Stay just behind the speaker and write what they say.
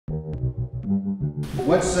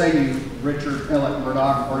What say you, Richard Alex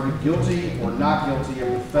Murdaugh? Are you guilty or not guilty of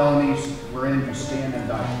the felonies wherein you stand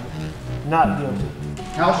indicted? Not guilty.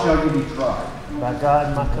 How shall you be tried? By God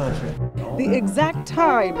and my country. The exact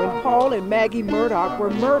time when Paul and Maggie Murdaugh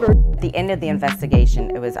were murdered. At the end of the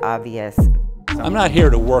investigation, it was obvious. I'm not here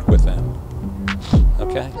to work with them,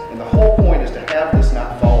 okay? And the whole point is to have this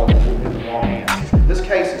not fall into the wrong hands. This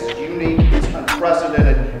case is unique, it's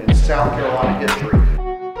unprecedented in South Carolina history.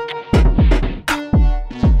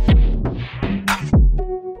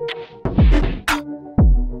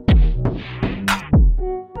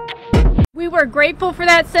 We were grateful for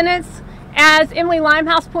that sentence. As Emily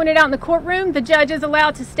Limehouse pointed out in the courtroom, the judge is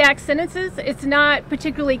allowed to stack sentences. It's not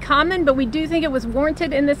particularly common, but we do think it was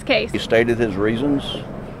warranted in this case. He stated his reasons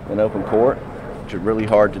in open court, which are really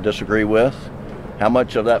hard to disagree with. How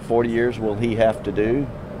much of that 40 years will he have to do?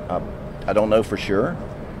 I don't know for sure.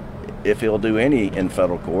 If he'll do any in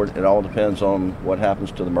federal court, it all depends on what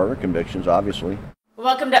happens to the murder convictions, obviously.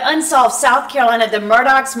 Welcome to Unsolved South Carolina, the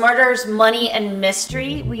Murdaughs, Murders, Money, and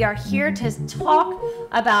Mystery. We are here to talk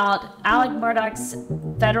about Alex Murdaugh's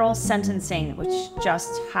federal sentencing, which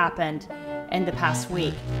just happened in the past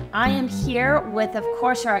week. I am here with, of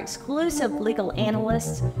course, our exclusive legal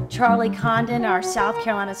analyst, Charlie Condon, our South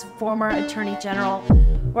Carolina's former Attorney General.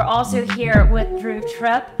 We're also here with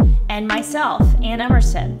Tripp and myself, Ann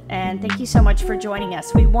Emerson. And thank you so much for joining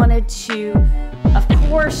us. We wanted to, of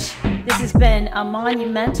course, this has been a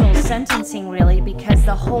monumental sentencing, really, because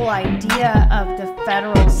the whole idea of the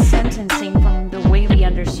federal sentencing, from the way we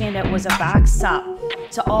understand it, was a backstop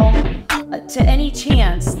to any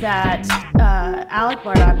chance that Alex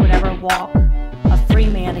Murdaugh would ever walk a free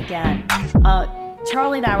man again.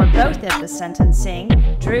 Charlie and I were both at the sentencing.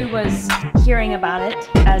 Drew was hearing about it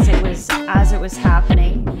as it was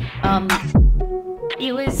happening.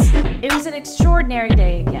 It was an extraordinary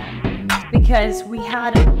day again, because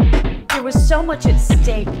there was so much at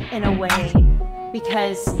stake in a way,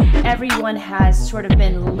 because everyone has sort of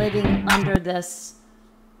been living under this,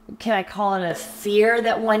 can I call it a fear,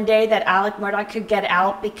 that one day that Alex Murdaugh could get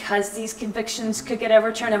out because these convictions could get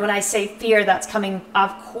overturned. And when I say fear, that's coming,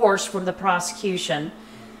 of course, from the prosecution,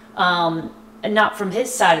 and not from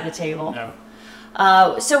his side of the table. No.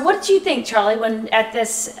 So what did you think, Charlie, when at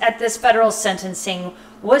this federal sentencing?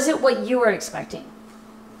 Was it what you were expecting?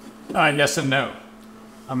 Yes and no.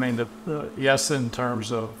 I mean, the yes in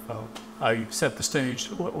terms of how you set the stage,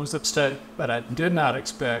 what was at stake, but I did not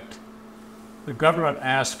expect. The government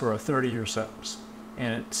asked for a 30-year sentence,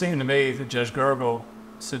 and it seemed to me that Judge Gergel,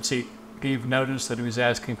 since he gave notice that he was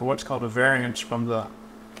asking for what's called a variance from the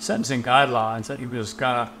sentencing guidelines, that he was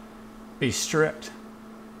gonna be strict.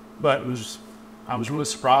 But I was really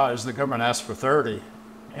surprised the government asked for 30,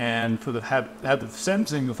 and for had the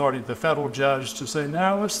sentencing authority, the federal judge, to say,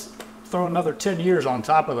 no, let's throw another 10 years on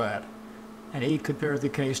top of that. And he compared the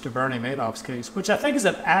case to Bernie Madoff's case, which I think is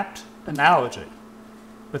an apt analogy,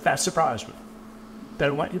 but that surprised me.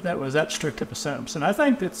 That was that strict of a sentence. And I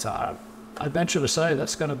think that's, I venture to say,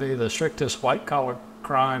 that's going to be the strictest white-collar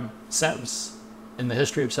crime sentence in the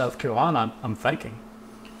history of South Carolina, I'm thinking.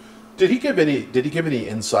 Did he give any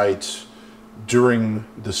insights during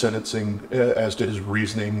the sentencing as to his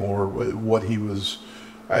reasoning or what he was?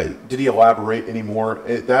 Did he elaborate any more?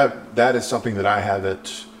 That is something that I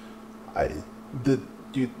haven't.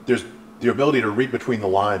 There's the ability to read between the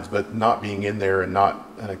lines, but not being in there, and not,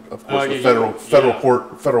 and of course, the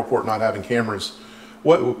federal court not having cameras.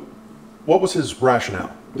 What was his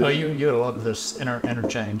rationale? Well, you love this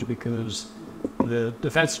interchange, because the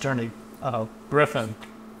defense attorney Griffin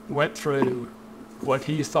went through what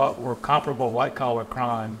he thought were comparable white-collar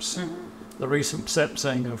crimes. Mm-hmm. The recent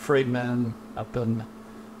sentencing of freedmen up in,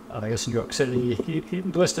 I guess, New York City. He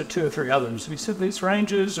listed 2 or 3 others. He said these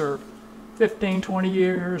ranges are 15, 20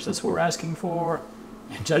 years, that's what we're asking for.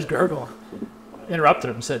 And Judge Gergel interrupted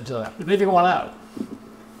him and said, leave one out.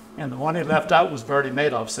 And the one he left out was Bernie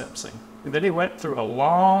Madoff's sentencing. And then he went through a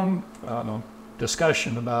long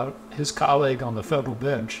discussion about his colleague on the federal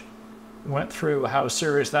bench. Went through how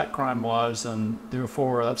serious that crime was, and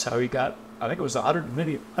therefore that's how he got, I think it was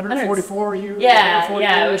 144 years.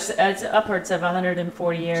 Yeah, it's upwards of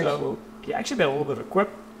 140 years. So he actually made a little bit of quip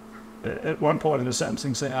at one point in the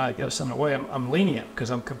sentencing, saying, I guess in a way I'm lenient, because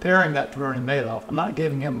I'm comparing that to Bernie Madoff. I'm not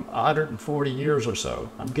giving him 140 years or so.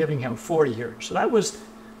 I'm giving him 40 years. So that was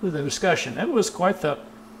the discussion. It was quite the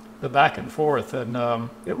back and forth, and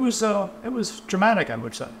it was dramatic, I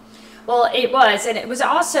would say. Well, it was, and it was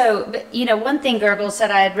also, one thing Gergel said,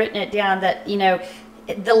 I had written it down, that,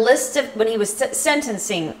 the list of, when he was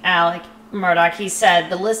sentencing Alex Murdaugh, he said,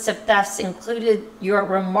 the list of thefts included your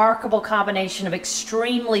remarkable combination of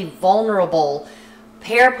extremely vulnerable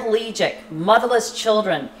paraplegic, motherless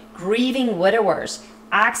children, grieving widowers.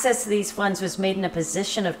 Access to these funds was made in a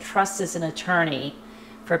position of trust as an attorney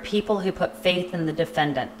for people who put faith in the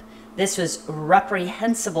defendant. This was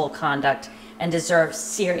reprehensible conduct and deserves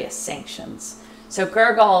serious sanctions. So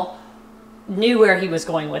Gergel knew where he was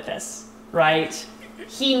going with this, right?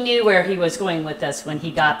 He knew where he was going with this when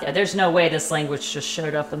he got there. There's no way this language just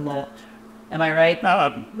showed up in the, am I right?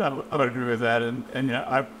 No, I would agree with that. And you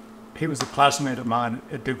know, he was a classmate of mine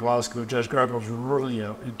at Duke Law School. Judge Gergel was really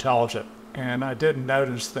intelligent. And I did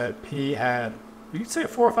notice that he had, you could say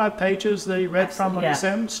 4 or 5 pages that he read from when he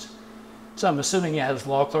sentenced. So I'm assuming he had his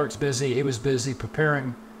law clerks busy. He was busy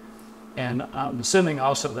preparing. And I'm assuming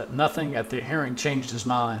also that nothing at the hearing changed his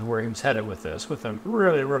mind where he was headed with this, with a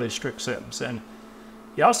really, really strict sentence. And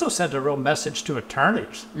he also sent a real message to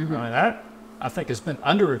attorneys. I mean, that I think has been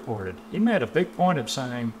underreported. He made a big point of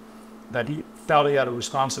saying that he felt he had a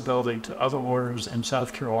responsibility to other lawyers in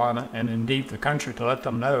South Carolina and indeed the country to let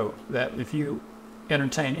them know that if you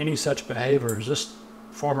entertain any such behavior as this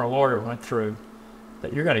former lawyer went through,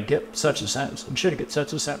 that you're going to get such a sentence and should get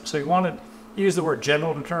such a sentence. So he wanted to use the word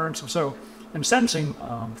general deterrence. And so in sentencing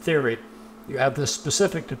theory, you have this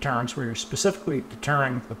specific deterrence where you're specifically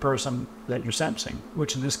deterring the person that you're sentencing,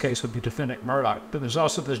 which in this case would be defendant Murdaugh. But there's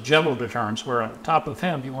also this general deterrence where on top of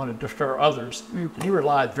him, you want to deter others. And he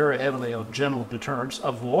relied very heavily on general deterrence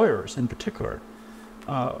of lawyers in particular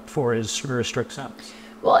for his very strict sentence.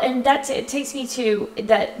 Well, and it takes me to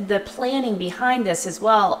that the planning behind this as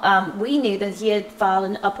well. We knew that he had filed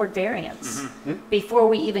an upward variance before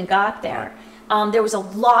we even got there. There was a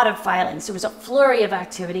lot of filings. There was a flurry of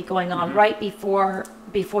activity going on right before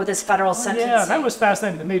this federal sentencing. Yeah, that was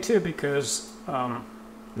fascinating to me too because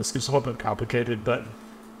this gets a little bit complicated, but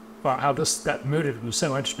how this got mooted was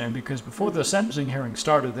so interesting because before the sentencing hearing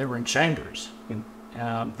started, they were in chambers.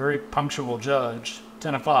 Very punctual judge,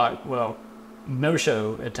 10 o'clock. Well, no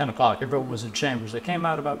show at 10 o'clock. Everyone was in chambers. They came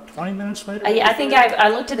out about 20 minutes later. I think I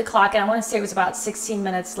looked at the clock, and I want to say it was about 16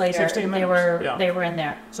 minutes later. 16 minutes. They were in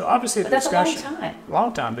there. So obviously the that's discussion. a long time.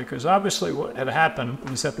 Long time, because obviously what had happened,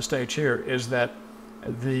 we set the stage here, is that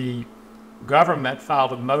the government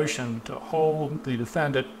filed a motion to hold the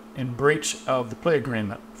defendant in breach of the plea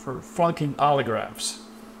agreement for flunking polygraphs.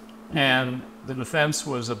 And the defense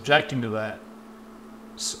was objecting to that.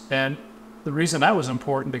 And the reason that was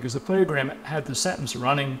important because the plea agreement had the sentence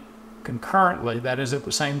running concurrently, that is at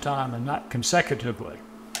the same time and not consecutively.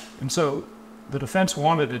 And so the defense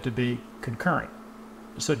wanted it to be concurrent.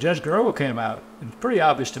 So Judge Gergel came out, and it's pretty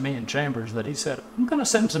obvious to me in chambers that he said, I'm going to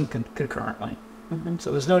sentence him concurrently.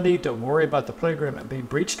 So there's no need to worry about the plea agreement being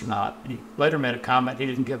breached or not. And he later made a comment he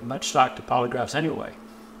didn't give much stock to polygraphs anyway.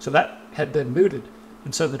 So that had been mooted.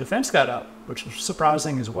 And so the defense got up, which was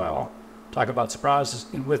surprising as well. Talk about surprises,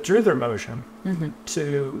 and withdrew their motion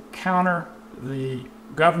to counter the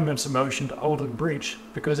government's motion to hold a breach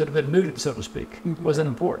because it had been mooted, so to speak. Wasn't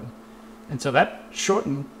important. And so that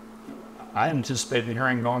shortened, I anticipated the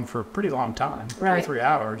hearing going for a pretty long time, 3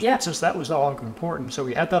 hours. Yeah. Since that was all important. So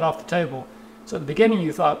we had that off the table. So at the beginning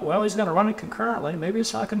you thought, well, he's going to run it concurrently. Maybe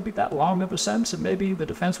it's not going to be that long of a sentence, and maybe the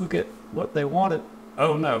defense would get what they wanted.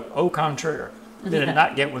 Oh no, au contraire. They did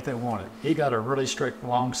not get what they wanted. He got a really strict,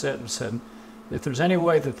 long sentence, and if there's any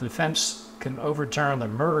way that the defense can overturn the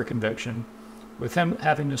murder conviction with him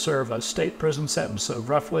having to serve a state prison sentence, so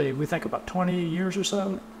roughly, we think about 20 years or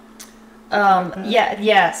so?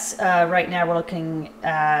 Yes. Right now we're looking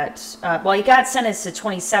at, well, he got sentenced to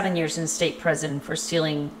 27 years in state prison for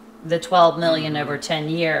stealing the $12 million over 10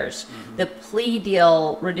 years. The plea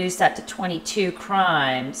deal reduced that to 22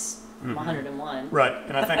 crimes. 101. Right,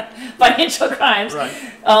 and I think financial crimes. Right.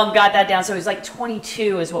 Got that down. So it was like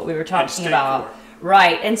 22 is what we were talking about.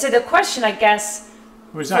 Right. And so the question, I guess,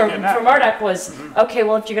 for Murdaugh was, okay,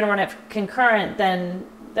 well, if you're going to run it concurrent, then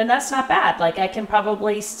that's not bad. Like, I can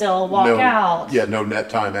probably still walk out. Yeah, no net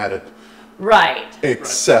time added. Right.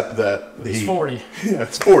 Except that it's 40. Yeah,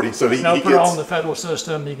 it's 40. So he gets gets in the federal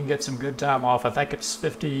system. He can get some good time off. I think it's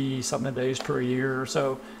 50-something days per year or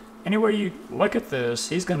so. Anyway you look at this,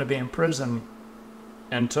 he's going to be in prison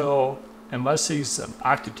unless he's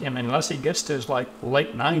unless he gets to his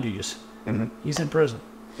late 90s, he's in prison.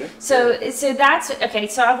 So that's okay.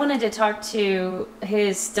 So I wanted to talk to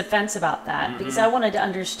his defense about that because I wanted to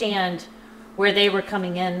understand where they were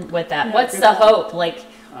coming in with that. Yeah, what's the hope? Like,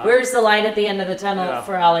 where's the light at the end of the tunnel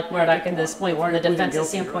for Alex Murdaugh at this point from the defense's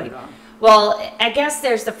standpoint? Well, I guess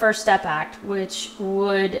there's the First Step Act, which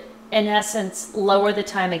would, in essence, lower the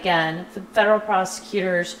time again. The federal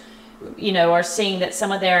prosecutors, are seeing that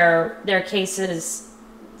some of their cases,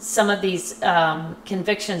 some of these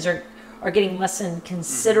convictions are getting lessened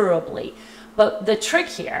considerably. But the trick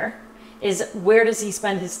here is, where does he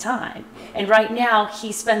spend his time? And right now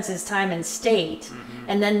he spends his time in state,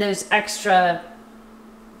 and then those extra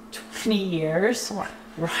 20 years,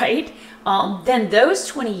 right? Then those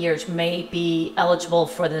 20 years may be eligible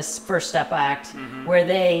for this First Step Act, where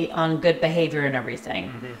they, on good behavior and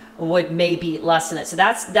everything, would maybe lessen it. So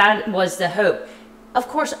that was the hope. Of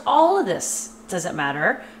course, all of this doesn't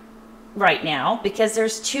matter right now because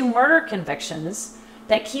there's 2 murder convictions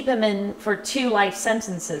that keep him in for 2 life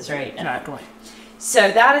sentences right now. Exactly.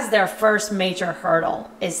 So that is their first major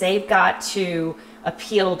hurdle, is they've got to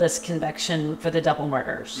appeal this conviction for the double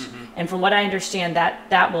murders. And from what I understand,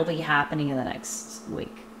 that will be happening in the next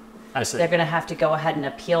week. I see. They're going to have to go ahead and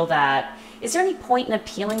appeal that. Is there any point in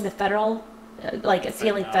appealing the federal, like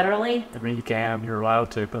appealing federally? I mean, you're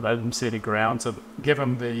allowed to, but I didn't see any grounds of,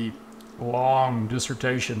 given the long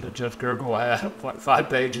dissertation that Judge Gergel had, like 5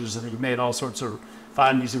 pages, and he made all sorts of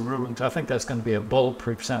findings and rulings. I think that's going to be a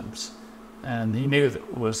bulletproof sentence. And he knew that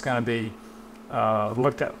it was going to be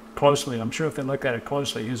looked at closely. I'm sure if they look at it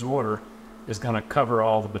closely, his order is going to cover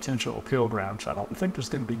all the potential appeal grounds. I don't think there's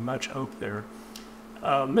going to be much hope there.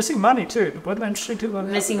 Missing money too. Wasn't that interesting too?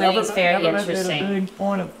 Missing money is very interesting. A big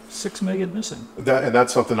point of $6 million missing. And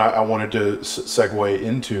that's something I wanted to segue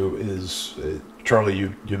into is, Charlie,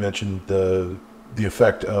 you mentioned the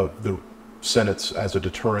effect of the sentence as a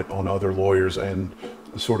deterrent on other lawyers and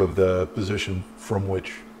sort of the position from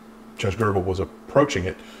which Judge Gergel was approaching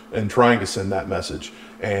it and trying to send that message.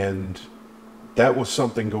 And that was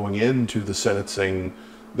something going into the sentencing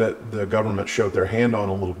that the government showed their hand on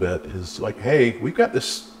a little bit, is like, hey, we've got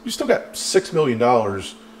this, you still got $6 million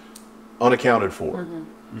unaccounted for.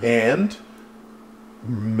 And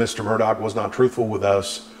Mr. Murdaugh was not truthful with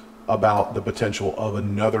us about the potential of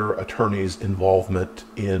another attorney's involvement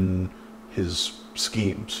in his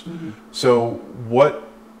schemes. So what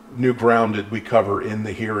new ground did we cover in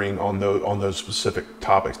the hearing on those specific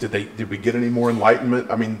topics? Did we get any more enlightenment?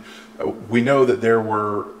 I mean, we know that there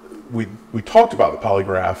were, we talked about the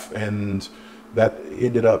polygraph, and that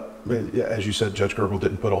ended up, as you said, Judge Gergel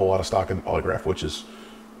didn't put a whole lot of stock in the polygraph, which is,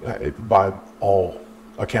 by all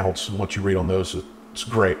accounts, once you read on those, it's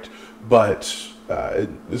great. But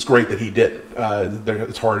it's great that he did.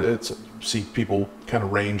 It's hard to see people kind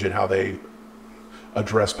of range in how they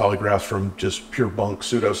address polygraphs, from just pure bunk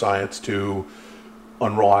pseudoscience to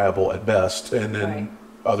unreliable at best. And then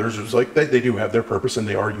others, it's like they do have their purpose and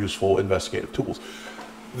they are useful investigative tools.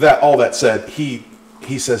 All that said, he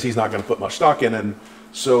says he's not going to put much stock in. And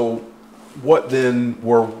so what then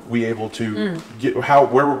were we able to get,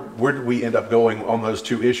 where did we end up going on those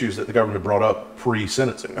 2 issues that the government brought up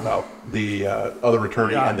pre-sentencing about the other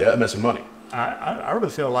attorney and the missing money? I really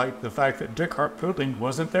feel like the fact that Dick Hartpudling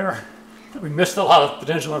wasn't there, we missed a lot of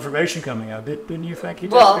potential information coming out. Didn't you think? He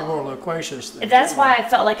just be more loquacious. That's why I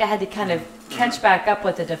felt like I had to kind of catch back up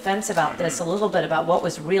with the defense about this a little bit, about what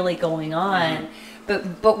was really going on.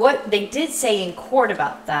 But what they did say in court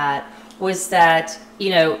about that was that,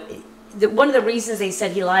 you know, one of the reasons they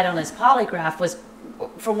said he lied on his polygraph was,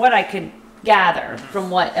 from what I could gather from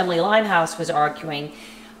what Emily Limehouse was arguing,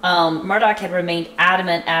 Murdaugh had remained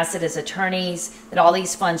adamant, as did his attorneys, that all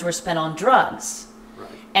these funds were spent on drugs.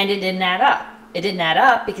 And it didn't add up. It didn't add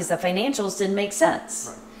up because the financials didn't make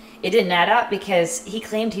sense. It didn't add up because he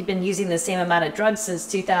claimed he'd been using the same amount of drugs since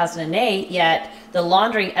 2008, yet the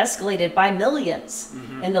laundering escalated by millions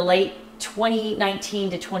in the late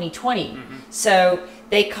 2019 to 2020. So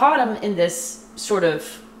they caught him in this sort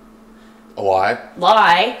of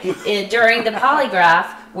lie during the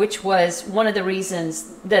polygraph, which was one of the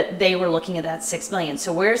reasons that they were looking at that $6 million.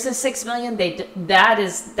 So where's the $6 million? That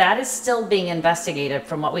is still being investigated,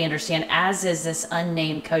 from what we understand, as is this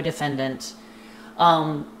unnamed codefendant.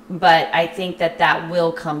 But I think that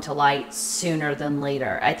will come to light sooner than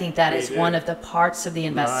later. I think that is one of the parts of the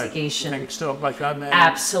investigation. I think still like unnamed.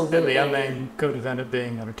 Absolutely. The unnamed codefendant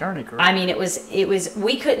being an attorney, correct? I mean, it was.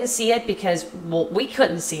 We couldn't see it because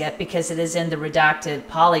it is in the redacted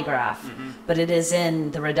polygraph, but it is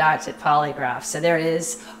in the redacted polygraph. So there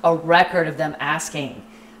is a record of them asking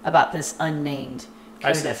about this unnamed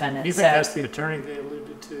codefendant. Do you think that's the attorney they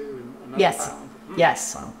alluded to in another file?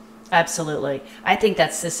 Yes. Wow. Absolutely. I think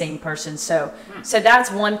that's the same person. So that's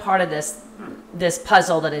one part of this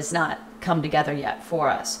puzzle that has not come together yet for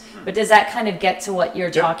us. But does that kind of get to what you're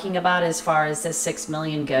talking about as far as this $6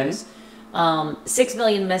 million goes? $6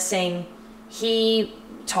 million missing. He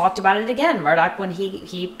talked about it again. Murdaugh, when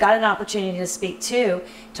he got an opportunity to speak too,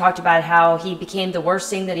 talked about how he became the worst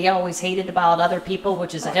thing that he always hated about other people,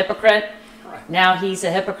 which is a hypocrite. Now he's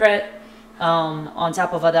a hypocrite. On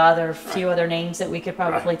top of few other names that we could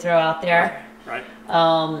probably throw out there. Right.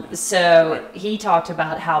 So he talked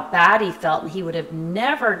about how bad he felt, and he would have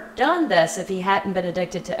never done this if he hadn't been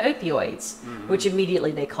addicted to opioids, which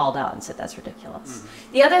immediately they called out and said that's ridiculous.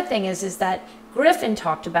 The other thing is that Griffin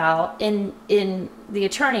talked about in the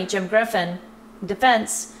attorney Jim Griffin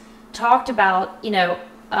defense talked about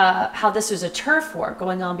how this was a turf war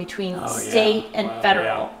going on between state and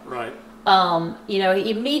federal. Yeah. Right.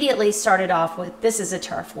 He immediately started off with, this is a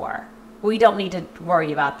turf war. We don't need to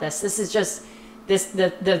worry about this. This is just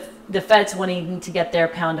the feds wanting to get their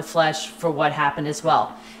pound of flesh for what happened as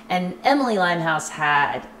well. And Emily Limehouse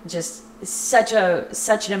had just such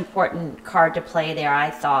an important card to play there,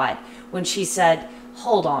 I thought, when she said,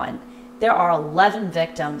 hold on, there are 11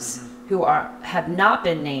 victims who have not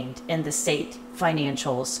been named in the state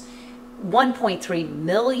financials, $1.3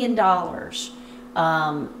 million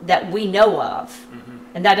that we know of,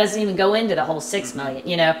 and that doesn't even go into the whole $6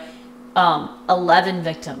 million, 11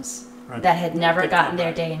 victims that had never gotten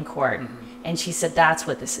their day in court. And she said, that's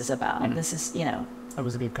what this is about. This is, That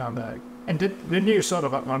was a good comeback. And didn't you sort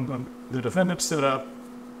of, when the defendant stood up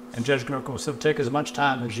and Judge Gergel said, take as much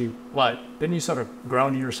time as you like, didn't you sort of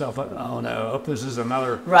groan to yourself, like, oh no, I hope this is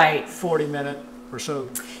another 40-minute or so?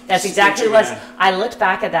 That's exactly what I looked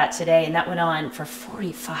back at that today, and that went on for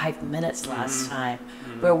 45 minutes last time,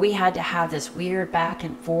 where we had to have this weird back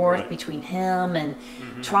and forth between him and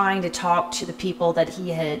trying to talk to the people that he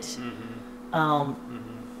had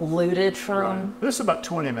looted from. This is about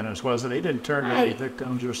 20 minutes, wasn't it? He didn't turn to any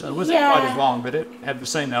victims or something. It wasn't quite as long, but it had the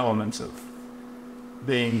same elements of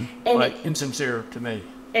being insincere to me.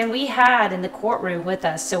 And we had in the courtroom with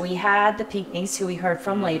us, so we had the Pinckneys, who we heard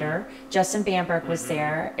from later. Justin Bamberg was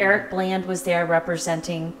there. Eric Bland was there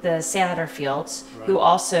representing the Satterfields, who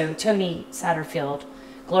also, Tony Satterfield,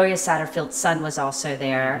 Gloria Satterfield's son, was also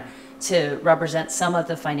there to represent some of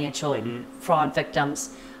the financial fraud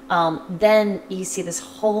victims. Then you see this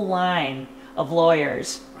whole line of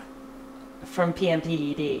lawyers from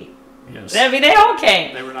PMPED. Yes. I mean, they all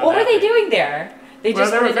came. What were they doing there? They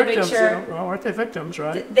just wanted to make sure. Well, aren't they victims,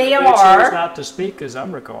 right? They are. They chose not to speak, as I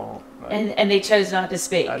recall. Right? And they chose not to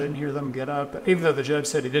speak. I didn't hear them get up. Even though the judge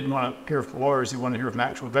said he didn't want to hear from lawyers, he wanted to hear from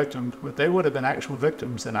actual victims. But they would have been actual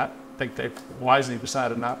victims, and I think they wisely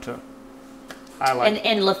decided not to highlight.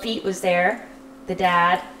 And Lafitte was there, the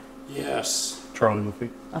dad. Yes. Charlie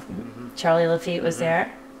Lafitte. Charlie Lafitte was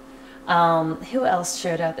there. Who else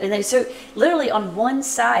showed up? And so literally on one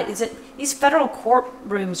side, these federal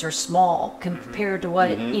courtrooms are small compared to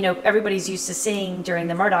what everybody's used to seeing during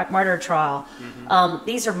the Murdaugh murder trial.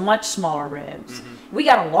 These are much smaller rooms. We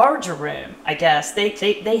got a larger room, I guess.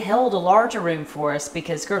 They held a larger room for us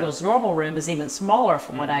because Gergel's normal room is even smaller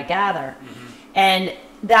from what I gather. And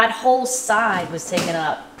that whole side was taken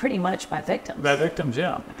up pretty much by victims. By victims,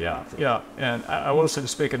 yeah. And I will say,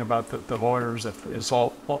 speaking about the lawyers at his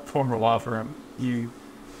former law firm,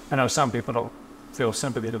 I know some people don't feel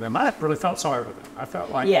sympathy to them. I really felt sorry for them. I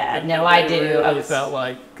felt like I do. I felt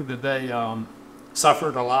like that they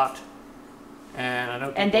suffered a lot, and I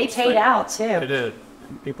know. And they paid out too. They did.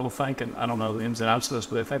 People think, and I don't know the ins and outs of this,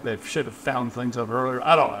 but they think they should have found things out earlier.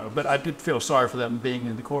 I don't know, but I did feel sorry for them being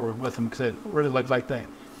in the courtroom with them because it really looked like they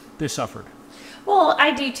suffered. Well,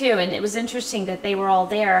 I do too, and it was interesting that they were all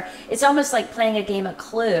there. It's almost like playing a game of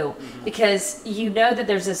Clue, because you know that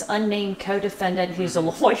there's this unnamed co-defendant who's a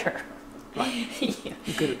lawyer.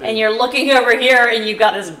 And you're looking over here, and you've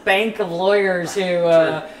got this bank of lawyers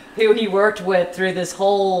who he worked with through this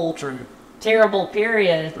whole terrible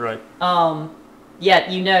period. Right. Yet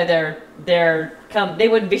they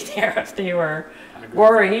wouldn't be there if they were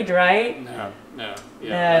worried, right? No.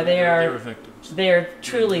 No, they were victims. They're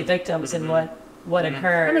truly victims in what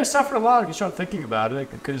occurred. I mean, they suffered a lot if you start thinking about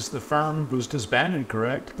it, because the firm was disbanded,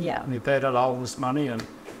 correct? Yeah. And they paid out all this money, and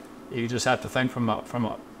you just have to think from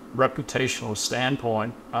a reputational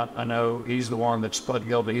standpoint. I know he's the one that's pled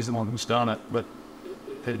guilty. He's the one who's done it, but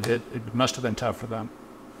it must have been tough for them.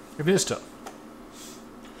 It is tough.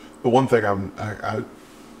 The one thing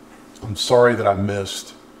I'm sorry that I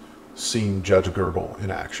missed seeing Judge Gergel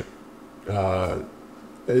in action,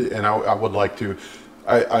 and I would like to.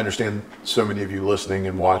 I understand so many of you listening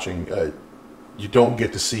and watching, you don't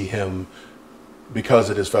get to see him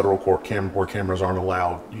because it is federal court where cameras aren't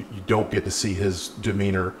allowed. You don't get to see his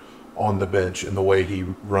demeanor on the bench and the way he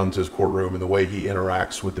runs his courtroom and the way he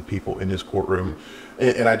interacts with the people in his courtroom.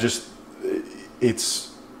 And I just,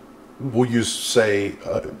 we'll use, say,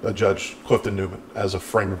 a Judge Clifton Newman as a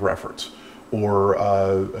frame of reference,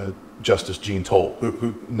 or Justice Jean Toll,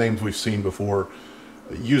 who names we've seen before,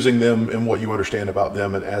 using them and what you understand about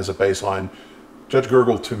them and as a baseline. Judge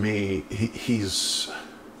Gergel, to me, he's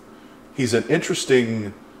an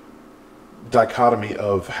interesting dichotomy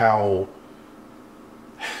of how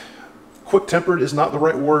quick-tempered is not the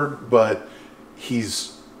right word, but he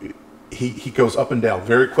goes up and down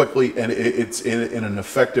very quickly, and it's in an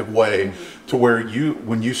effective way to where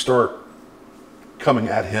when you start coming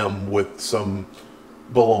at him with some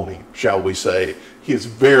baloney, shall we say, he is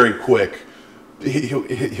very quick.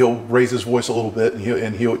 He'll raise his voice a little bit,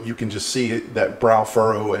 and you can just see that brow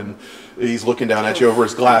furrow, and he's looking down at you over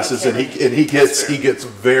his glasses, and he gets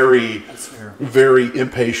very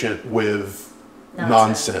impatient with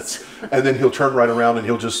nonsense. And then he'll turn right around and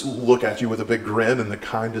he'll just look at you with a big grin and the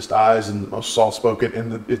kindest eyes and the most soft-spoken,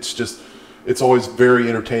 and it's always very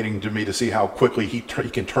entertaining to me to see how quickly he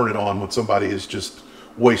can turn it on when somebody is just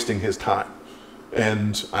wasting his time.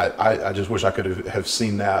 And I just wish I could have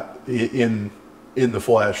seen that in the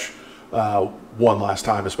flesh one last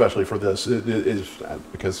time, especially for this. It is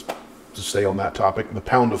because, to stay on that topic, the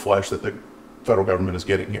pound of flesh that the federal government is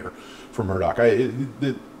getting here from Murdaugh.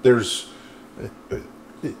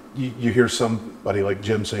 You hear somebody like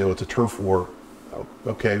Jim say, "Oh, it's a turf war."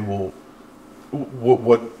 Okay, well,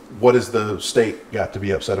 what is the state got to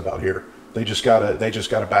be upset about here? They just got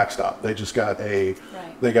a backstop. They just got a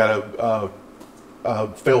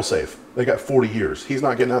fail-safe. They got 40 years. He's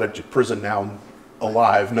not getting out of prison now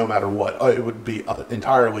alive, no matter what. It would be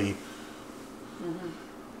entirely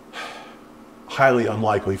highly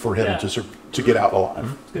unlikely for him to get out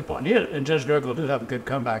alive. Good point. Yeah, and Judge Gergel did have a good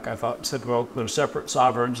comeback, I thought. Said, well, they're separate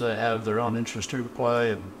sovereigns. They have their own interests to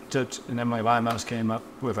play. And Emily Limehouse came up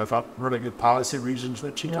with, I thought, really good policy reasons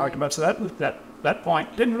that she talked about. So that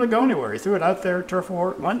point didn't really go anywhere. He threw it out there, turf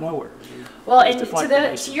war, went nowhere. Well, and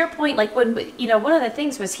to your point, like when one of the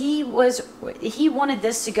things was he wanted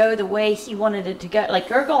this to go the way he wanted it to go. Like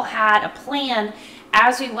Gergel had a plan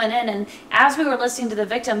as we went in and as we were listening to the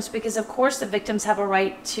victims, because of course the victims have a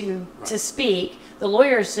right to speak. The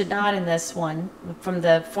lawyers did not in this one from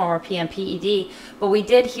the former PMPED, but we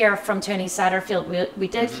did hear from Tony Satterfield. We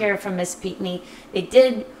did hear from Miss Peakney. They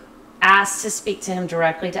did ask to speak to him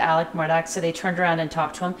directly, to Alex Murdaugh, so they turned around and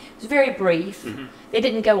talked to him. It was very brief. They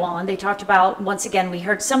didn't go on. They talked about, once again, we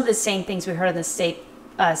heard some of the same things we heard in the state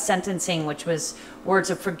sentencing, which was words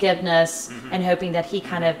of forgiveness and hoping that he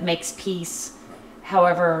kind of makes peace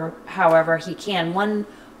however he can. One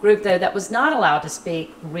group, though, that was not allowed to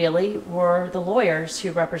speak, really, were the lawyers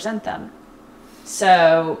who represent them.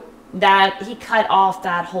 So that he cut off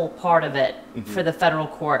that whole part of it for the federal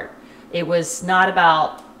court. It was not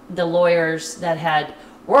about the lawyers that had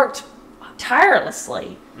worked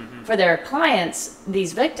tirelessly for their clients,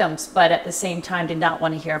 these victims, but at the same time did not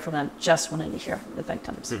want to hear from them, just wanted to hear from the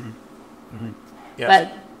victims. Yes.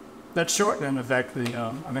 But that shortened, in effect,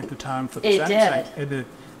 I think the time for the sentencing. It did.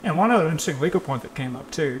 And one other interesting legal point that came up,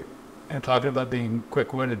 too, and talking about being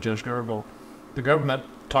quick-witted, Judge Gergel, the government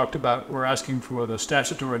talked about, we're asking for the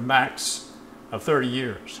statutory max of 30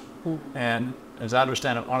 years. And as I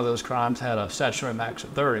understand it, one of those crimes had a statutory max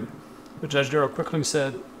of 30. But Judge Gergel quickly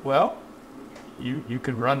said, well, you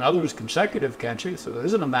could run others consecutive, can't you? So there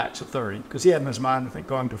isn't a max of 30, because he had in his mind, I think,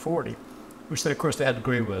 going to 40, which they, of course, they had to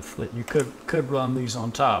agree with, that you could run these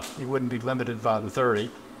on top. You wouldn't be limited by the 30,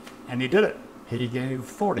 and he did it. He gave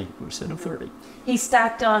 40 instead of 30. He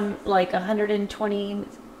stacked on like 120,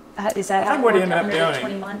 is that how what he ended up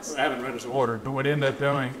doing, months? I haven't read his order, but what he ended up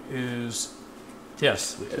doing is,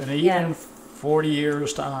 yes, an even 40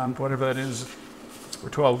 years time, whatever that is, for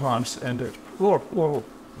 12 months, and a little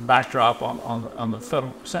backdrop on the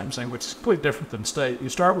federal sentencing, which is completely different than state. You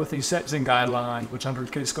start with these sentencing guidelines, which under a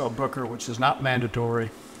case called Booker, which is not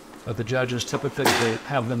mandatory, but the judges typically they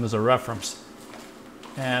have them as a reference.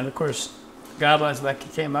 And of course, guidelines that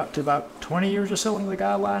came up to about 20 years or so in the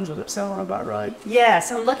guidelines. Does that sound about right?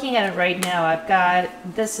 Yes, I'm looking at it right now. I've got,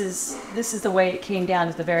 this is the way it came down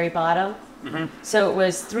at the very bottom. So it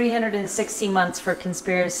was 360 months for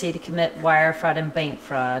conspiracy to commit wire fraud and bank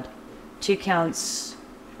fraud, 2 counts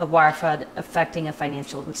of wire fraud affecting a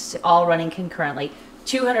financial, which is all running concurrently,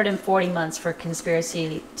 240 months for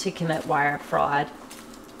conspiracy to commit wire fraud,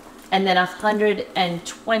 and then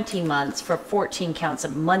 120 months for 14 counts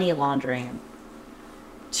of money laundering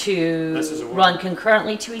to run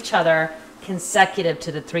concurrently to each other, consecutive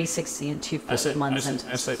to the 360 and 240 months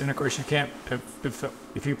sentence. And of course, you can't,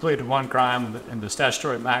 if you plead to one crime and the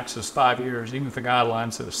statutory max is 5 years, even if the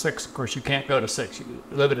guidelines says 6, of course, you can't go to 6. You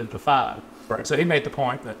limit it to 5. Right. So he made the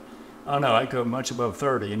point that, oh no, I go much above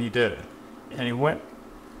 30, and he did it. And he went,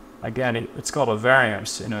 again, it's called a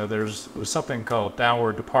variance. You know, there's something called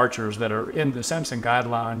downward departures that are in the sentencing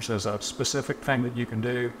guidelines. There's a specific thing that you can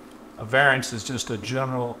do. A variance is just a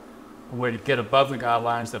general way to get above the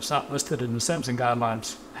guidelines that's not listed in the sentencing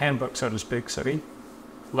guidelines handbook, so to speak. So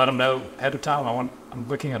let them know ahead of time. I'm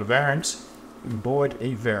looking at a variance. And boy, did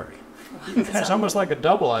he vary. It's almost like a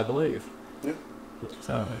double, I believe. Yeah.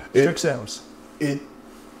 So strict sales.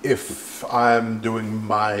 If I'm doing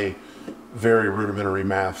my very rudimentary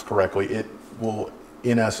math correctly, it will,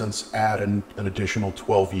 in essence, add an additional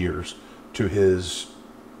 12 years to his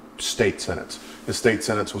state sentence. His state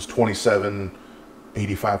sentence was 27,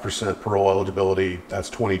 85% parole eligibility. That's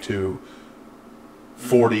 22.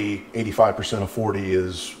 40, 85% of 40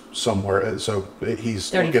 is somewhere. So he's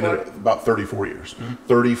 34. looking at about 34 years.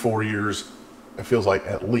 34 years, it feels like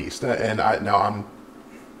at least. And I'm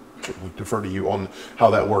defer to you on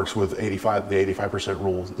how that works with the 85%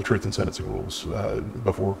 rules, the truth in sentencing rules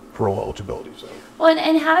before parole eligibility. So. Well,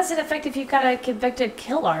 and how does it affect if you've got a convicted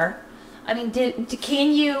killer? I mean,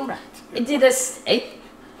 can you do this?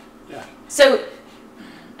 Yeah. So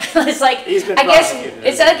it's like, I guess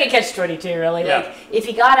it's like a catch-22, really. Yeah. Like, if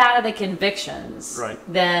he got out of the convictions, Right.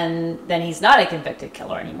 then he's not a convicted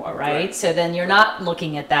killer anymore, right? So then you're not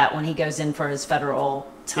looking at that when he goes in for his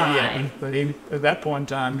federal time. Yeah, but at that point in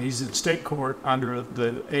time, he's in state court under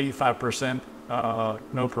the 85%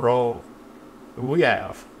 no parole we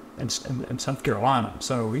have in South Carolina.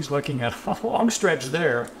 So he's looking at a long stretch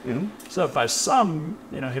there. Mm-hmm. So if by some,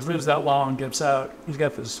 he lives that long, gets out, he's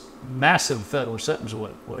got this massive federal sentence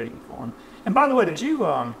waiting for him. And by the way, did you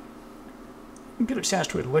get a chance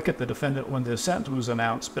to look at the defendant when the sentence was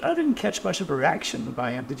announced? But I didn't catch much of a reaction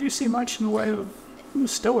by him. Did you see much in the way of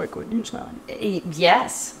stoic with you,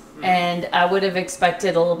 Yes. And I would have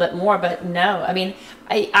expected a little bit more, but no. I mean,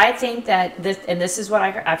 I think that this is what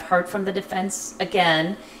I've heard from the defense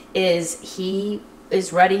again, is he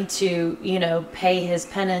is ready to, pay his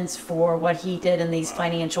penance for what he did in these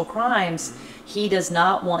financial crimes. He does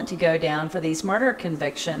not want to go down for these murder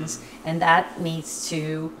convictions, and that's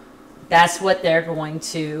what they're going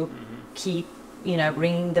to keep,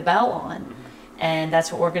 ringing the bell on. And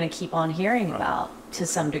that's what we're going to keep on hearing about to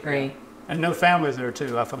some degree. And no family there,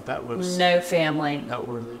 too. I thought that was no family.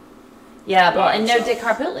 noteworthy. Yeah, well, and no Dick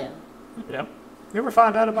Harpootlian. Yep. You ever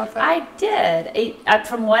find out about that? I did.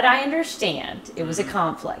 From what I understand, it was a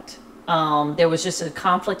conflict. There was just a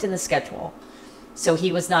conflict in the schedule. So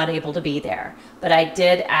he was not able to be there. But I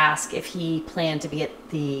did ask if he planned to be at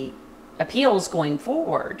the appeals going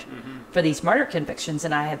forward for these murder convictions,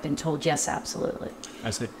 and I have been told yes, absolutely. I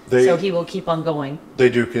see. So he will keep on going. They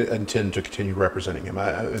do intend to continue representing him.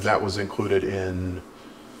 That was included in.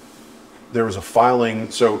 There was a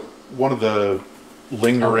filing. So one of the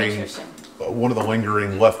lingering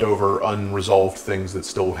leftover unresolved things that's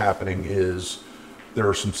still happening is there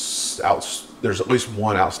are there's at least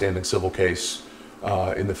one outstanding civil case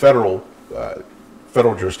in the federal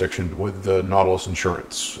jurisdiction with the Nautilus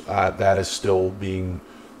Insurance that is still being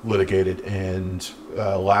litigated. And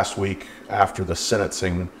last week, after the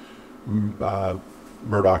sentencing,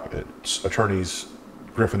 Murdaugh's attorneys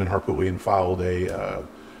Griffin and Harpootlian filed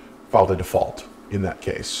a default in that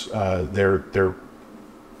case. They're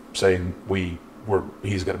saying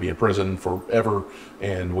he's going to be in prison forever,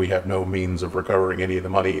 and we have no means of recovering any of the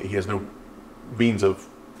money. He has no means of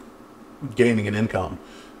gaining an income,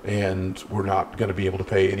 and we're not going to be able to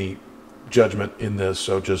pay any judgment in this,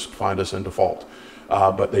 so just find us in default.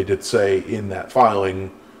 But they did say in that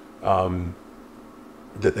filing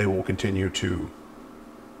that they will continue to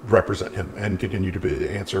represent him and continue to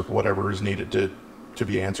answer whatever is needed to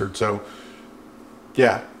be answered. So,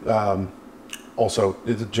 yeah. Also,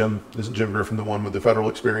 isn't Jim Griffin the one with the federal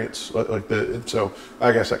experience? So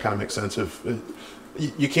I guess that kind of makes sense. If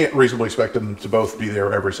you can't reasonably expect them to both be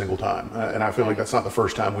there every single time, and I feel like that's not the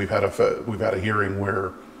first time we've had a hearing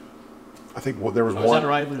where I think there was one. Is that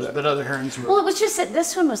right? There's been other hearings. Well, it was just that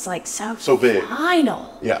this one was like so big,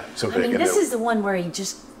 final. Yeah, so big. I mean, this is the one where you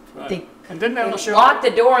just they lock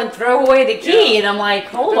the door and throw away the key, and I'm like,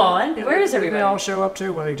 hold on, where is everybody? Did they all show up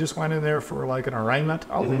too? Well, they just went in there for like an arraignment.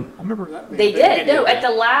 I remember that. They did. No, at the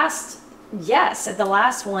last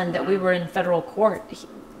one that we were in federal court,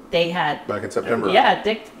 they had back in September. Yeah,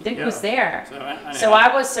 Dick was there. So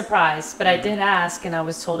I was surprised, but I did ask, and I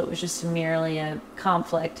was told it was just merely a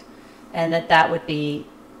conflict, and that would be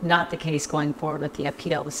not the case going forward with the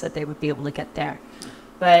appeal. They said they would be able to get there.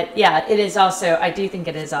 But yeah, it is also, I do think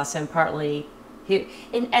it is also partly,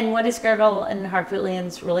 and what is Gergel and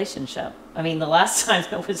Harpootlian's relationship? I mean, the last time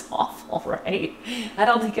it was awful, right? I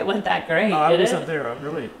don't think it went that great. No, I wasn't there,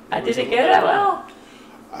 really. Did it go that well?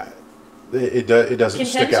 It doesn't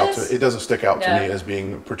stick out to me as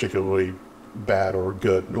being particularly bad or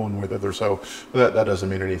good one way or the other. So that doesn't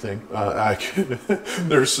mean anything.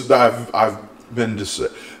 This was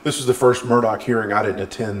the first Murdaugh hearing I didn't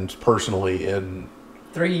attend personally in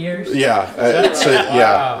 3 years. Yeah. So,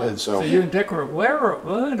 yeah. And So you and Dick were where?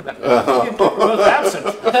 Wait a minute. You and Dick were both absent.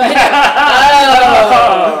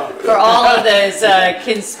 For all of those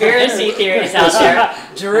conspiracy theories out there,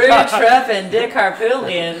 Drew, Tripp, and Dick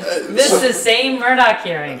Harpootlian missed the same Murdaugh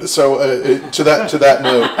hearing. So to that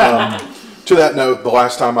note, the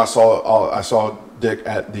last time I saw Dick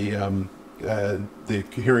at the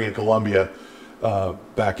hearing in Columbia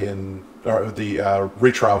back in the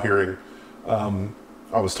retrial hearing.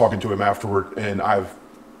 I was talking to him afterward, and I've,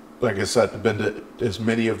 like I said, been to as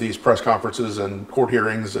many of these press conferences and court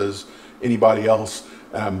hearings as anybody else.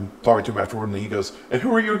 And I'm talking to him afterward, and he goes, "And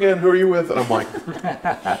who are you again? Who are you with?" And I'm like,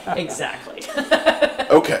 Exactly.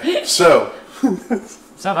 "Okay, so."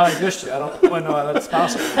 Somehow I missed you. I don't quite know how that's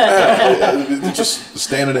possible. Just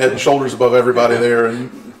standing head and shoulders above everybody there,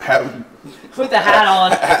 and with the hat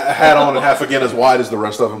on. Hat on and half again as wide as the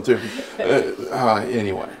rest of them too.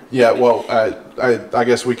 Anyway, yeah. Well, I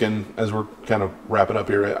guess we can, as we're kind of wrapping up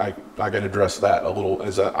here, I can address that a little.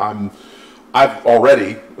 As I've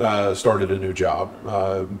already started a new job.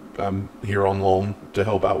 I'm here on loan to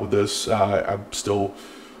help out with this. I'm still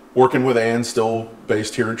working with Ann, still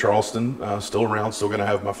based here in Charleston, still around, still going to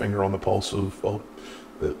have my finger on the pulse of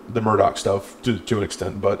the Murdaugh stuff to an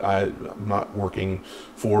extent, but I'm not working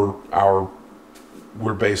for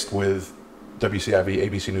we're based with WCIV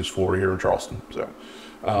ABC News 4 here in Charleston. So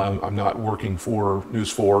I'm not working for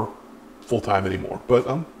News 4 full-time anymore, but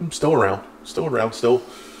I'm still around.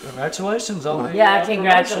 Congratulations on the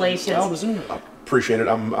congratulations. I appreciate it.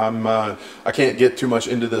 I can't get too much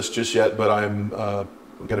into this just yet, but I'm going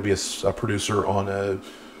to be a producer on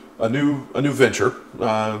a new venture,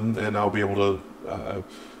 and I'll be able to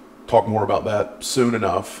talk more about that soon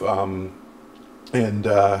enough. And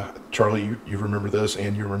Charlie, you remember this,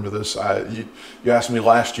 and you remember this. You asked me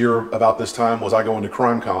last year about this time, was I going to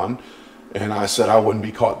CrimeCon? And I said I wouldn't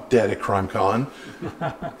be caught dead at CrimeCon.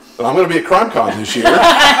 But I'm going to be at CrimeCon this year.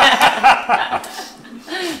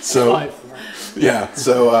 So, yeah.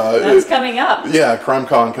 So that's coming up. Yeah,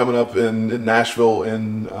 CrimeCon coming up in Nashville,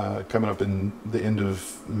 coming up in the end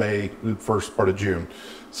of May, the first part of June.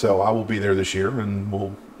 So I will be there this year, and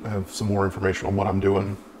we'll have some more information on what I'm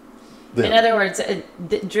doing then. In other words,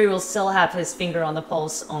 Drew will still have his finger on the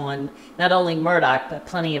pulse on not only Murdaugh, but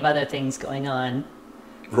plenty of other things going on.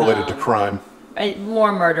 Related to crime.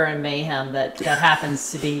 More murder and mayhem that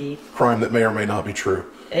happens to be... Crime that may or may not be true.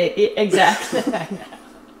 Exactly.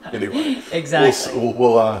 Anyway. Exactly.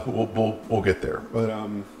 We'll get there. But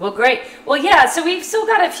well, great. Well, yeah, so we've still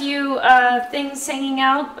got a few things hanging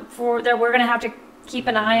out that we're going to have to keep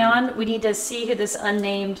an eye on. We need to see who this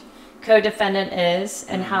unnamed co-defendant is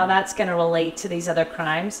and how that's going to relate to these other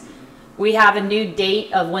crimes. We have a new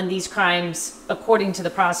date of when these crimes, according to the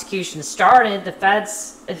prosecution, started. The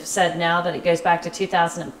feds have said now that it goes back to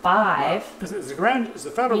 2005. Is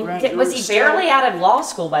the federal grand jury was he barely out of law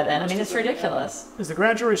school by then? I mean, it's ridiculous. Is the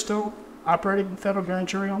grand jury still operating the federal grand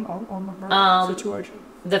jury on the murder situation?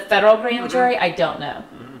 The federal grand jury? I don't know.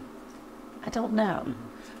 I don't know.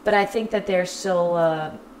 But I think that they're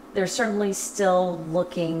still... they're certainly still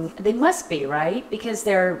looking. They must be, right? Because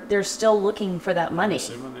they're still looking for that money.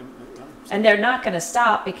 And they're not going to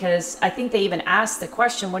stop, because I think they even asked the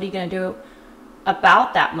question, what are you going to do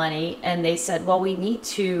about that money? And they said, well, we need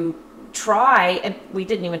to try, and we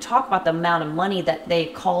didn't even talk about the amount of money that they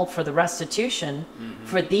called for the restitution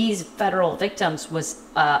for these federal victims was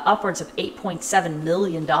upwards of $8.7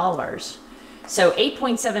 million. So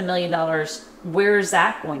 $8.7 million, where is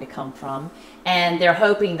that going to come from? And they're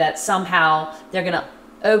hoping that somehow they're going to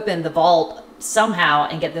open the vault somehow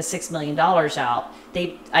and get the $6 million out.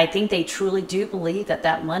 I think they truly do believe that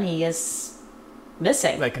that money is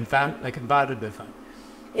missing. They confided in.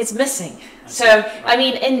 It's missing. So, I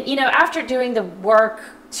mean, and after doing the work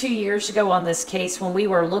 2 years ago on this case, when we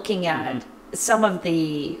were looking at some of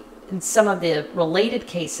the related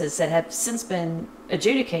cases that have since been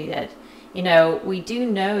adjudicated, we do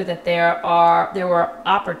know that there were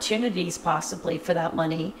opportunities possibly for that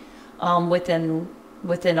money within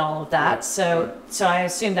all of that. So I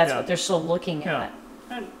assume that's what they're still looking at.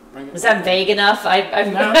 Was that vague enough? I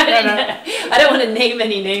don't want to name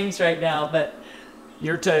any names right now, but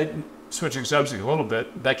you're switching subject a little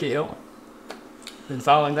bit. Becky Hill. Been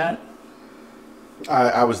following that?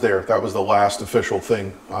 I was there. That was the last official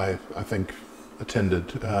thing I think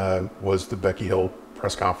attended, was the Becky Hill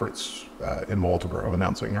press conference in Walterboro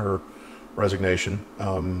announcing her resignation.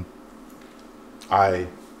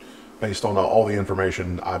 Based on all the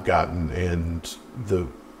information I've gotten and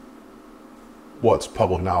what's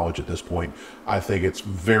public knowledge at this point, I think it's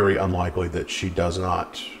very unlikely that she does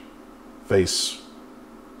not face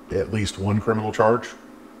at least one criminal charge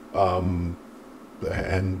and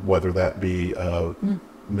whether that be a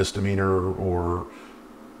misdemeanor or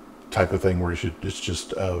type of thing where it's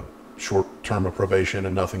just a short term of probation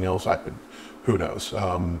and nothing else. Who knows?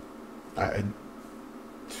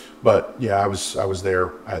 But yeah, I was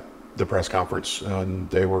there at the press conference, and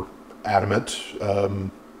they were adamant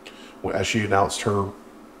as she announced her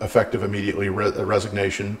effective immediately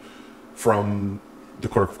resignation from the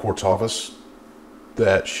clerk of court's office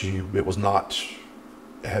that it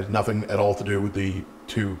had nothing at all to do with the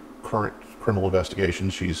two current criminal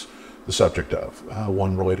investigations she's the subject of.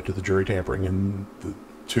 One related to the jury tampering, and the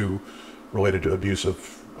two related to abuse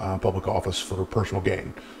of public office for personal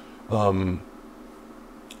gain.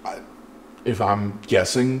 If I'm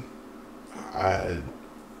guessing,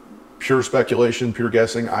 pure speculation, pure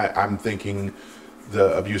guessing, I'm thinking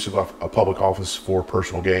the abuse of a public office for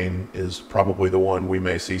personal gain is probably the one we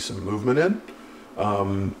may see some movement in.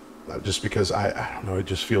 Just because I don't know, it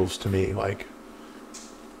just feels to me like,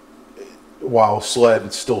 while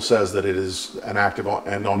SLED still says that it is an active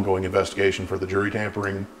and ongoing investigation for the jury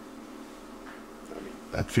tampering,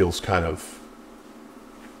 that feels kind of,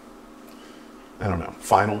 I don't know,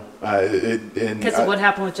 final. Because of what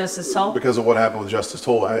happened with Justice Toll? Because of what happened with Justice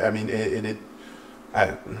Toll. I don't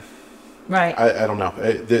know.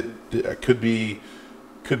 It could be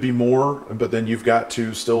more, but then you've got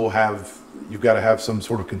to have some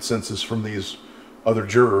sort of consensus from these other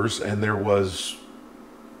jurors, and that was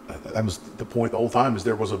the point the whole time, is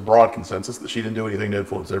there was a broad consensus that she didn't do anything to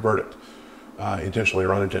influence their verdict, intentionally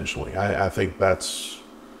or unintentionally. I think that's,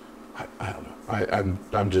 I don't know.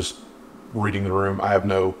 I'm just reading the room. I have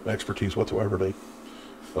no expertise whatsoever to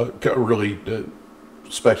really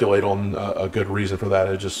speculate on a good reason for that.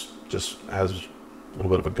 It just has a little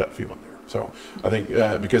bit of a gut feeling there. So I think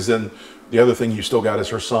because then the other thing you still got is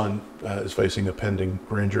her son is facing a pending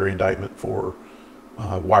grand jury indictment for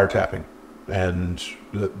wiretapping, and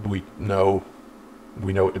we know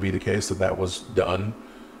it to be the case that was done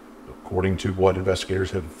according to what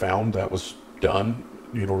investigators have found. That was done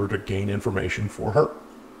in order to gain information for her.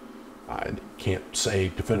 I can't say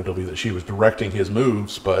definitively that she was directing his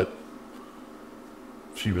moves, but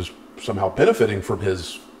she was somehow benefiting from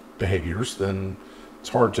his behaviors. Then it's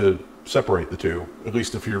hard to separate the two. At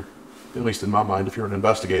least in my mind, if you're an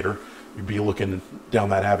investigator, you'd be looking down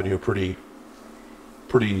that avenue pretty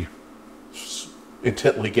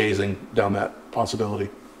intently, gazing down that possibility.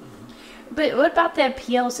 But what about the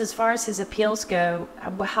appeals? As far as his appeals go,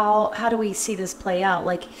 how do we see this play out?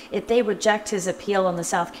 Like, if they reject his appeal on the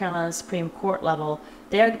South Carolina Supreme Court level,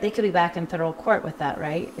 they could be back in federal court with that,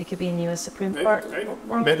 right? They could be in the U.S. Supreme Court. They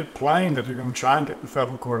made it plain that they're going to try and get in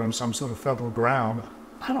federal court on some sort of federal ground.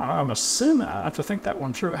 I don't know. I'm assuming, I have to think that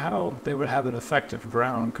one through, how they would have an effective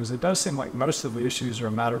ground, because it does seem like most of the issues are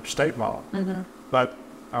a matter of state law. Mm-hmm. But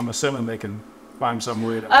I'm assuming they can find some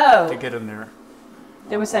way to get in there.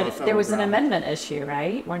 There was an amendment issue,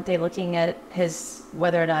 right? Weren't they looking at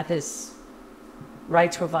whether or not his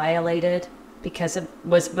rights were violated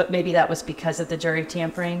but maybe that was because of the jury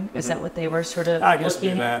tampering? Is that what they were sort of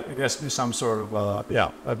looking at? I guess some sort of,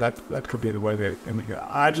 that could be the way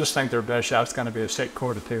I just think their best shot's going to be a state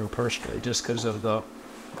court appeal personally, just because of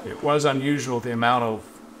it was unusual, the amount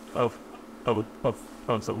of all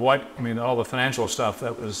the financial stuff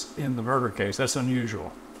that was in the murder case. That's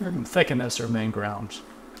unusual. I'm thinking that's their main grounds.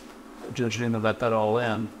 The judge didn't let that all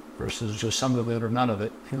in versus just some of it or none of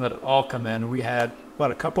it. He let it all come in. We had,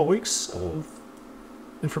 a couple of weeks of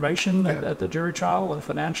information at the jury trial on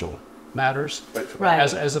financial matters. Right.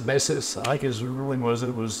 As a basis, I think his ruling was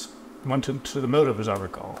went to the motive, as I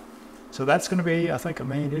recall. So that's going to be, I think, a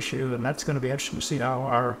main issue, and that's going to be interesting to see how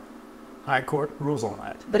our high court rules on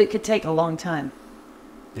that. But it could take a long time.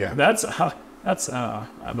 Yeah. That's I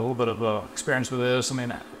have a little bit of experience with this. I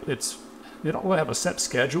mean, you don't really have a set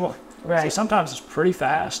schedule. Right. So sometimes it's pretty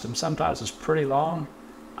fast, and sometimes it's pretty long.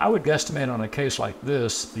 I would guesstimate on a case like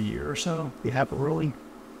this, a year or so. You have a ruling.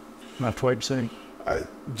 I'm have to wait and see. I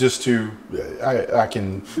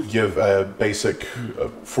can give a basic,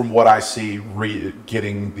 from what I see,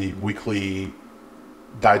 getting the weekly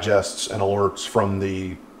digests and alerts from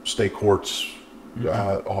the state court's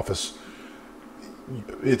office.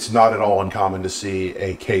 It's not at all uncommon to see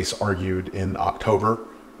a case argued in October,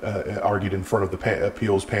 argued in front of the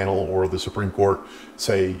appeals panel or the Supreme Court.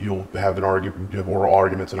 Say you'll have oral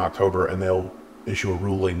arguments in October, and they'll issue a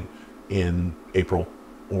ruling in April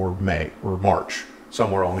or May or March,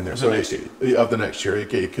 somewhere along in there. Of the next year.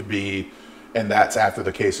 It could be, and that's after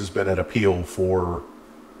the case has been at appeal for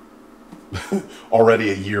already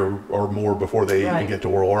a year or more before they even get to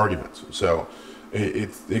oral arguments. So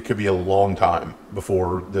it could be a long time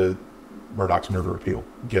before the Murdaugh's murder appeal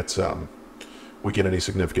gets we get any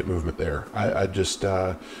significant movement there. I just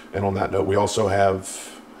and on that note, we also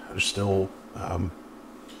have still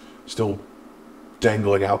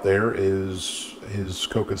dangling out there is his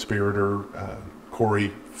co-conspirator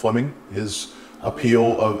Corey Fleming, his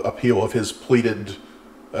appeal of his pleaded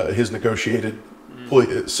his negotiated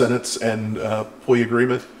sentence and plea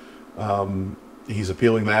agreement. He's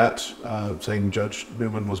appealing that, saying Judge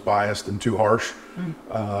Newman was biased and too harsh.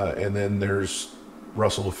 And then there's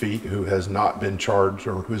Russell Lafitte, who has not been charged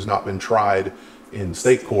or who's not been tried in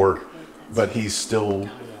state court, but he's still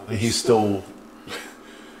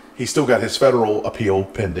got his federal appeal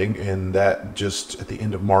pending, and that just at the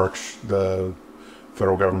end of March, the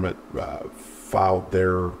federal government filed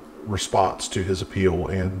their response to his appeal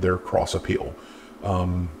and their cross appeal.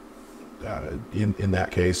 In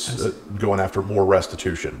that case, going after more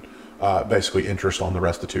restitution, basically interest on the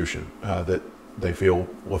restitution that they feel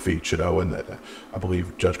Lafitte should owe, and that I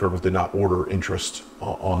believe Judge Gergel did not order interest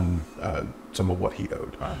on some of what he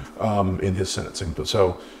owed in his sentencing. But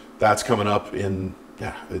so that's coming up in.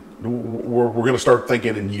 Yeah, we're going to start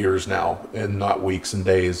thinking in years now, and not weeks and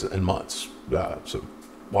days and months. So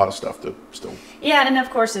a lot of stuff to still. Yeah, and of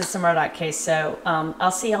course it's the Murdaugh case, so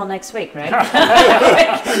I'll see y'all next week, right?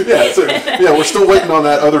 yeah, we're still waiting on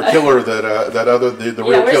that other killer, the real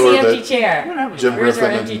killer. Where's the empty chair? Jim Where's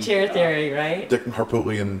Griffin our empty chair theory, right? Dick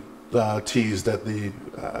Harpootlian teased at the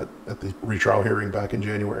retrial hearing back in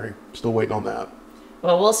January. Still waiting on that.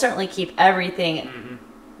 Well, we'll certainly keep everything.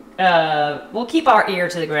 We'll keep our ear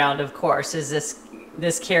to the ground, of course, as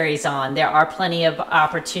this carries on. There are plenty of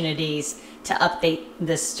opportunities to update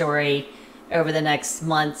this story over the next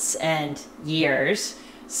months and years.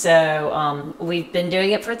 So we've been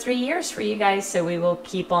doing it for 3 years for you guys, so we will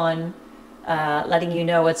keep on letting you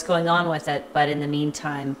know what's going on with it. But in the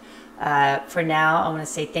meantime, for now, I want to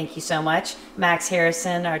say thank you so much. Max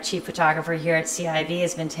Harrison, our chief photographer here at CIV,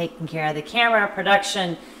 has been taking care of the camera,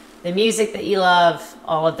 production, the music that you love,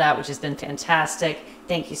 all of that, which has been fantastic.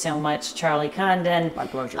 Thank you so much, Charlie Condon. My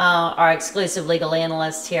pleasure. Our exclusive legal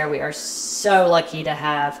analyst here. We are so lucky to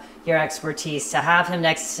have your expertise, to have him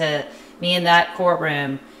next to me in that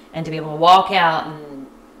courtroom, and to be able to walk out and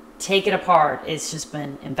take it apart. It's just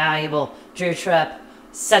been invaluable. Drew Tripp,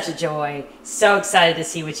 such a joy. So excited to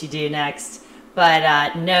see what you do next.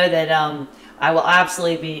 But know that I will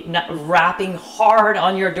absolutely be rapping hard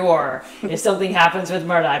on your door if something happens with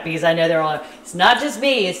Murdaugh, because I know they're all, it's not just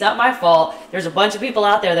me, it's not my fault. There's a bunch of people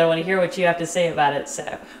out there that want to hear what you have to say about it.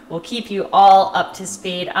 So we'll keep you all up to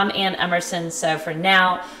speed. I'm Ann Emerson. So for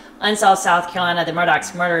now, Unsolved South Carolina, the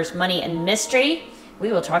Murdaugh's Murders, Money, and Mystery.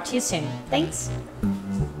 We will talk to you soon. Thanks.